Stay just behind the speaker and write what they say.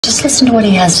Just listen to what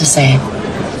he has to say.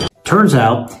 Turns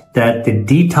out that the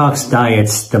detox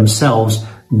diets themselves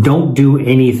don't do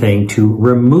anything to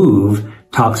remove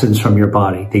toxins from your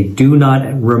body. They do not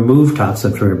remove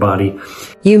toxins from your body.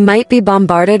 You might be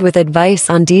bombarded with advice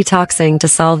on detoxing to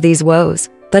solve these woes,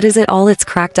 but is it all it's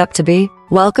cracked up to be?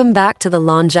 Welcome back to the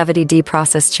Longevity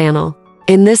Deprocess channel.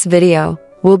 In this video,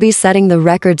 we'll be setting the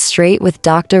record straight with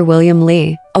Dr. William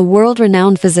Li, a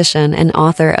world-renowned physician and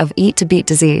author of Eat to Beat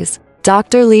Disease.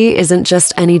 Dr. Li isn't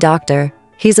just any doctor.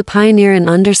 He's a pioneer in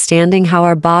understanding how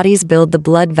our bodies build the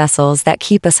blood vessels that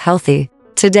keep us healthy.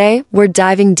 Today, we're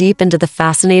diving deep into the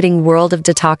fascinating world of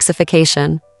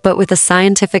detoxification, but with a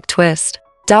scientific twist.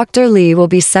 Dr. Li will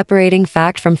be separating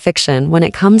fact from fiction when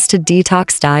it comes to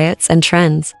detox diets and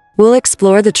trends. We'll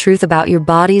explore the truth about your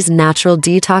body's natural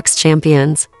detox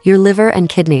champions, your liver and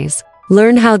kidneys.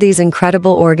 Learn how these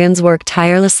incredible organs work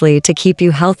tirelessly to keep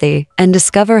you healthy and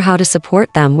discover how to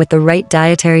support them with the right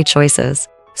dietary choices.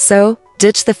 So,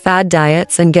 ditch the fad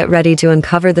diets and get ready to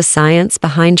uncover the science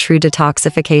behind true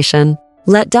detoxification.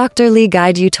 Let Dr. Li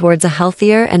guide you towards a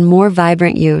healthier and more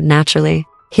vibrant you naturally.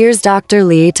 Here's Dr.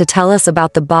 Li to tell us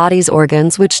about the body's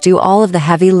organs which do all of the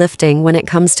heavy lifting when it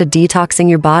comes to detoxing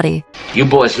your body. You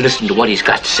boys listen to what he's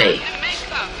got to say.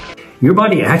 Your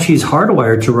body actually is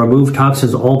hardwired to remove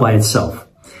toxins all by itself.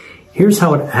 Here's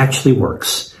how it actually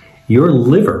works. Your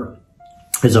liver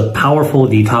is a powerful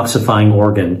detoxifying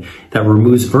organ that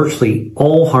removes virtually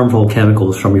all harmful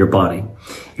chemicals from your body.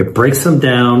 It breaks them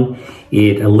down,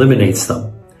 it eliminates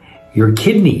them. Your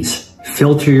kidneys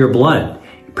filter your blood.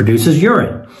 It produces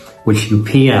urine, which you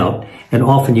pee out, and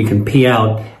often you can pee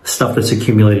out stuff that's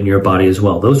accumulated in your body as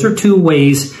well. Those are two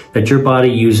ways that your body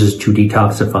uses to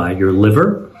detoxify: your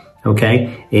liver,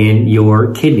 okay, and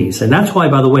your kidneys. And that's why,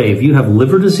 by the way, if you have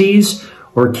liver disease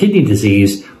or kidney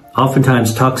disease,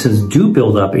 oftentimes toxins do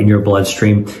build up in your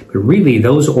bloodstream, but really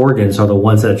those organs are the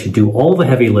ones that should do all the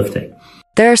heavy lifting.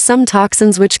 There are some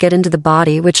toxins which get into the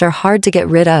body which are hard to get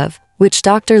rid of, which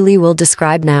Dr. Li will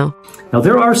describe now. Now,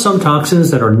 there are some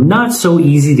toxins that are not so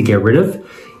easy to get rid of,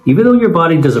 even though your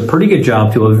body does a pretty good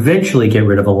job to eventually get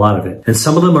rid of a lot of it. And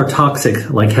some of them are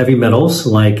toxic, like heavy metals,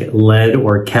 like lead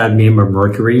or cadmium or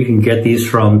mercury. You can get these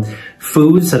from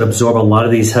foods that absorb a lot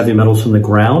of these heavy metals from the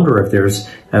ground, or if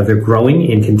they're growing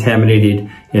in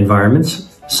contaminated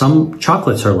environments. Some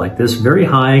chocolates are like this, very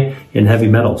high in heavy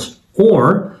metals.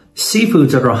 Or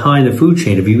seafoods that are high in the food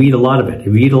chain, if you eat a lot of it, if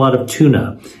you eat a lot of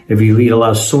tuna, if you eat a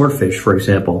lot of swordfish, for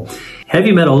example,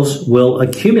 heavy metals will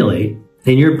accumulate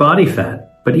in your body fat.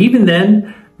 But even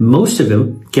then, most of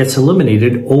it gets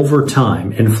eliminated over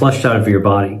time and flushed out of your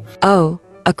body. Oh,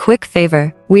 a quick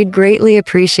favor. We'd greatly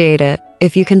appreciate it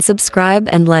if you can subscribe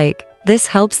and like. This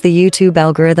helps the YouTube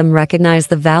algorithm recognize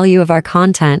the value of our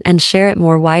content and share it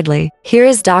more widely. Here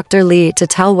is Dr. Li to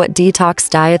tell what detox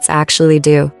diets actually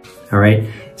do. All right.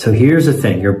 So here's the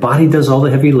thing. Your body does all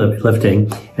the heavy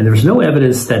lifting, and there's no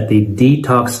evidence that the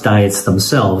detox diets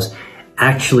themselves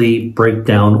actually break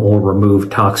down or remove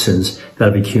toxins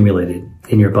that have accumulated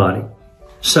in your body.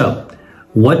 So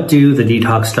what do the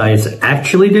detox diets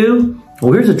actually do?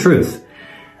 Well, here's the truth.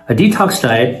 A detox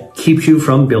diet keeps you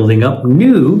from building up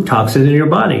new toxins in your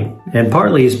body. And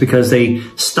partly it's because they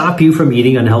stop you from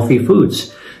eating unhealthy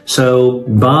foods. So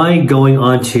by going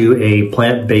onto a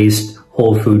plant-based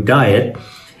whole food diet,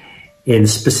 and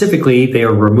specifically, they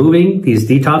are removing, these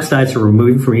detox diets are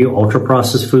removing from you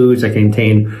ultra-processed foods that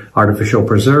contain artificial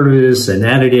preservatives and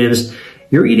additives.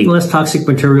 You're eating less toxic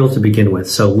material to begin with.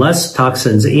 So less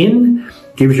toxins in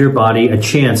gives your body a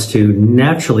chance to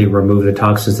naturally remove the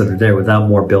toxins that are there without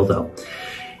more buildup.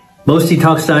 Most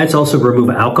detox diets also remove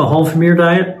alcohol from your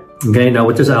diet. Okay, now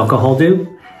what does alcohol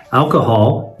do?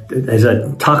 Alcohol is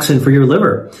a toxin for your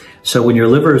liver. So when your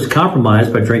liver is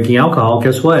compromised by drinking alcohol,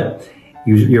 guess what?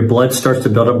 Your blood starts to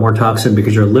build up more toxin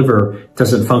because your liver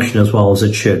doesn't function as well as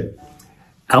it should.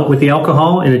 Out with the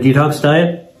alcohol in a detox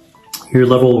diet, your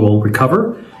liver will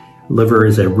recover. Liver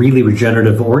is a really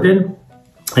regenerative organ,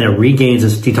 and it regains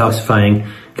its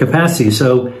detoxifying capacity.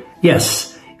 So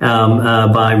yes,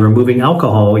 by removing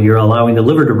alcohol, you're allowing the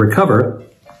liver to recover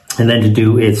and then to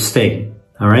do its thing.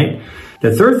 All right.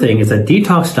 The third thing is that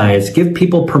detox diets give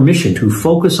people permission to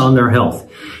focus on their health.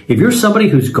 If you're somebody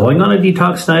who's going on a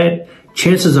detox diet,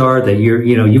 chances are that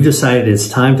you've decided it's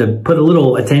time to put a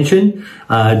little attention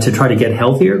to try to get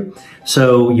healthier.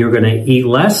 So you're going to eat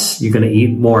less. You're going to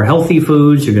eat more healthy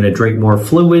foods. You're going to drink more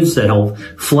fluids that help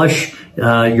flush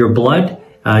your blood.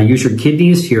 Use your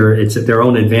kidneys here. It's at their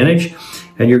own advantage.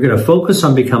 And you're going to focus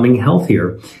on becoming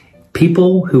healthier.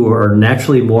 People who are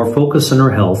naturally more focused on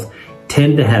their health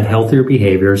tend to have healthier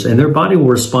behaviors, and their body will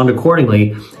respond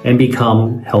accordingly and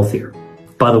become healthier.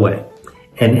 By the way,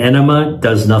 An enema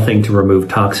does nothing to remove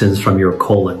toxins from your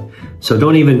colon. So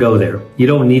don't even go there. You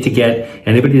don't need to get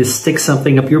anybody to stick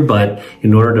something up your butt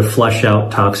in order to flush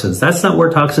out toxins. That's not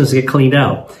where toxins get cleaned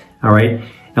out. All right.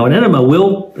 Now, an enema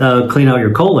will clean out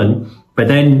your colon, but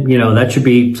then, that should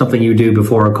be something you do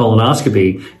before a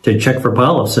colonoscopy to check for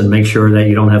polyps and make sure that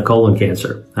you don't have colon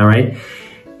cancer. All right.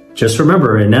 Just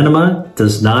remember, an enema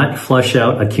does not flush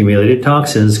out accumulated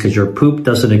toxins because your poop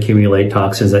doesn't accumulate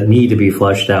toxins that need to be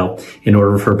flushed out in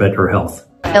order for better health.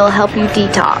 It'll help you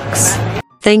detox.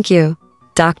 Thank you,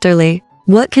 Dr. Lee.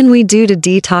 What can we do to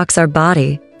detox our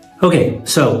body? Okay,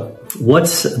 so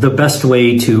what's the best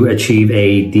way to achieve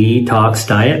a detox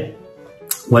diet?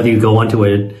 Whether you go onto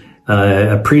a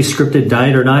prescripted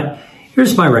diet or not,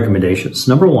 here's my recommendations.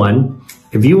 Number one,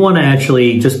 if you want to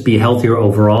actually just be healthier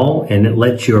overall and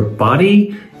let your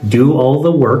body do all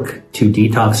the work to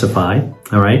detoxify,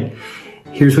 all right,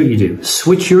 here's what you do.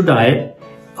 Switch your diet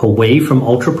away from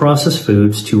ultra-processed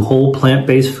foods to whole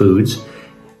plant-based foods,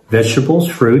 vegetables,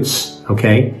 fruits,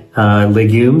 okay,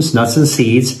 legumes, nuts and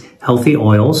seeds, healthy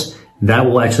oils. That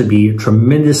will actually be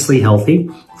tremendously healthy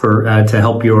to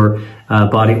help your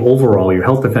body overall, your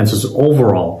health defenses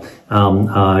overall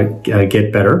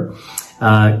get better.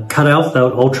 Cut out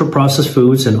the ultra-processed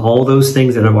foods and all those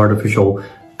things that have artificial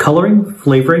coloring,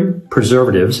 flavoring,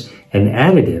 preservatives, and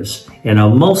additives, and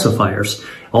emulsifiers.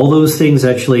 All those things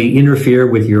actually interfere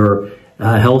with your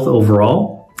health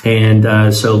overall,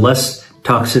 and so less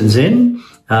toxins in,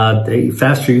 the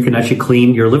faster you can actually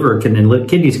clean your liver and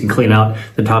kidneys can clean out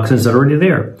the toxins that are already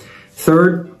there.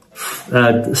 Third,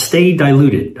 stay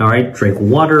diluted, all right? Drink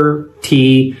water,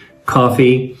 tea,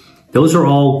 coffee. Those are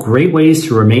all great ways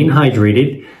to remain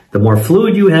hydrated. The more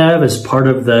fluid you have as part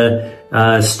of the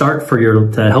start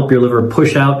to help your liver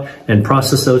push out and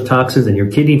process those toxins and your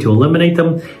kidney to eliminate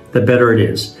them, the better it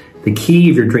is. The key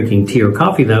if you're drinking tea or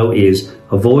coffee, though, is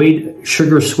avoid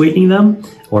sugar sweetening them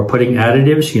or putting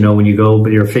additives. When you go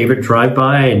with your favorite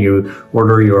drive-by and you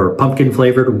order your pumpkin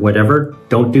flavored whatever,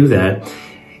 don't do that.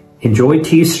 Enjoy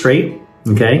tea straight,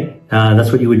 okay?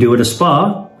 That's what you would do at a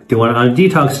spa, do it on a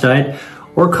detox diet,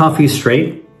 or coffee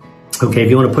straight. Okay, if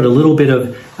you want to put a little bit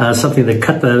of something to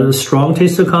cut the strong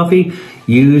taste of coffee,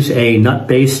 use a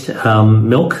nut-based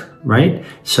milk, right?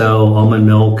 So almond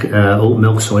milk, oat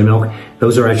milk, soy milk,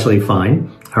 those are actually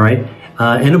fine, all right?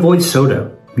 And avoid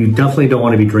soda. You definitely don't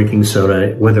want to be drinking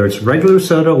soda, whether it's regular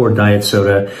soda or diet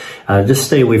soda. Just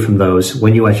stay away from those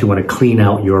when you actually want to clean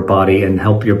out your body and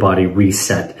help your body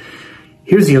reset.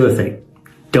 Here's the other thing.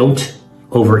 Don't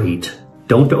overeat.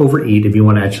 Don't overeat if you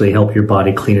want to actually help your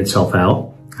body clean itself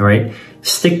out, all right?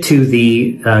 Stick to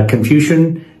the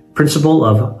Confucian principle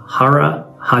of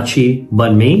hara, hachi,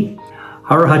 bun mi.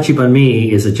 Hara, hachi, bun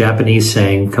mi is a Japanese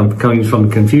saying coming from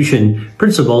Confucian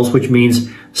principles, which means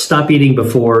stop eating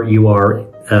before you are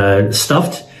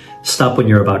stuffed, stop when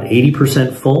you're about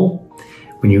 80% full.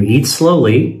 When you eat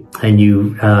slowly and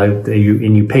you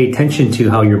pay attention to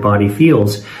how your body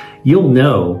feels, you'll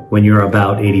know when you're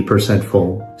about 80%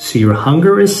 full. So your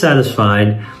hunger is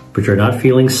satisfied, but you're not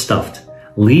feeling stuffed.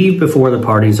 Leave before the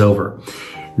party's over.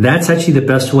 That's actually the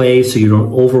best way so you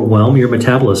don't overwhelm your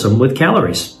metabolism with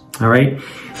calories. All right?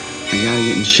 I gotta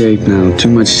get in shape now. Too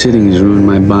much sitting has ruined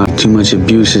my body. Too much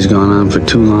abuse has gone on for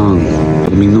too long.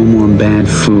 There'll be no more bad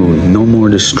food. No more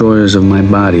destroyers of my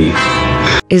body.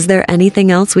 Is there anything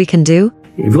else we can do?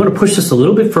 If you want to push this a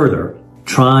little bit further,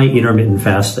 try intermittent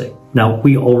fasting. Now,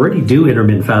 we already do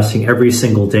intermittent fasting every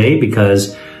single day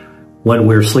because when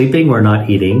we're sleeping, we're not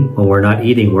eating. When we're not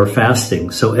eating, we're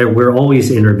fasting. So we're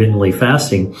always intermittently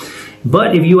fasting.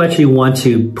 But if you actually want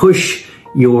to push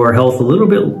your health a little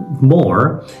bit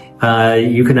more,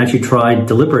 you can actually try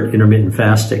deliberate intermittent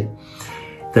fasting.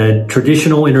 The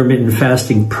traditional intermittent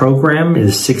fasting program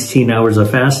is 16 hours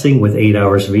of fasting with 8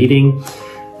 hours of eating.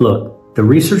 Look, the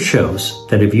research shows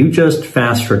that if you just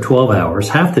fast for 12 hours,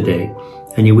 half the day,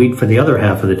 and you eat for the other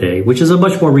half of the day, which is a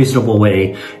much more reasonable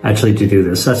way actually to do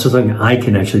this. That's something I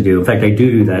can actually do. In fact, I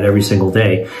do that every single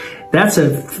day. That's a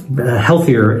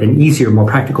healthier and easier, more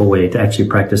practical way to actually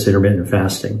practice intermittent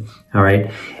fasting. All right.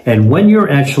 And when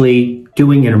you're actually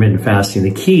doing intermittent fasting,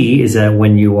 the key is that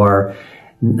when you are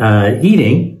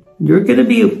eating, you're going to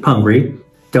be hungry.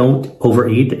 Don't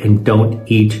overeat and don't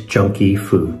eat junky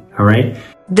food. All right.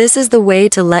 This is the way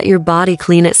to let your body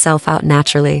clean itself out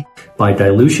naturally. By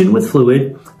dilution with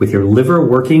fluid, with your liver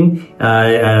working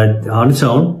on its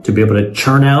own to be able to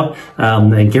churn out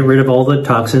and get rid of all the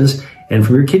toxins, and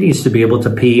from your kidneys to be able to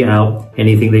pee out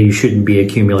anything that you shouldn't be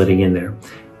accumulating in there.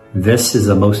 This is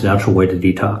the most natural way to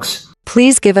detox.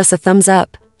 Please give us a thumbs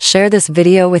up, share this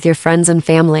video with your friends and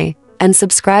family, and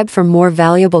subscribe for more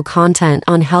valuable content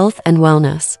on health and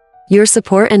wellness. Your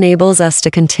support enables us to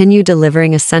continue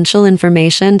delivering essential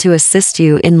information to assist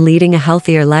you in leading a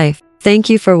healthier life. Thank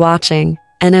you for watching,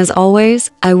 and as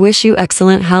always, I wish you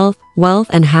excellent health, wealth,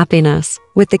 and happiness,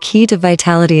 with the key to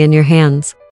vitality in your hands.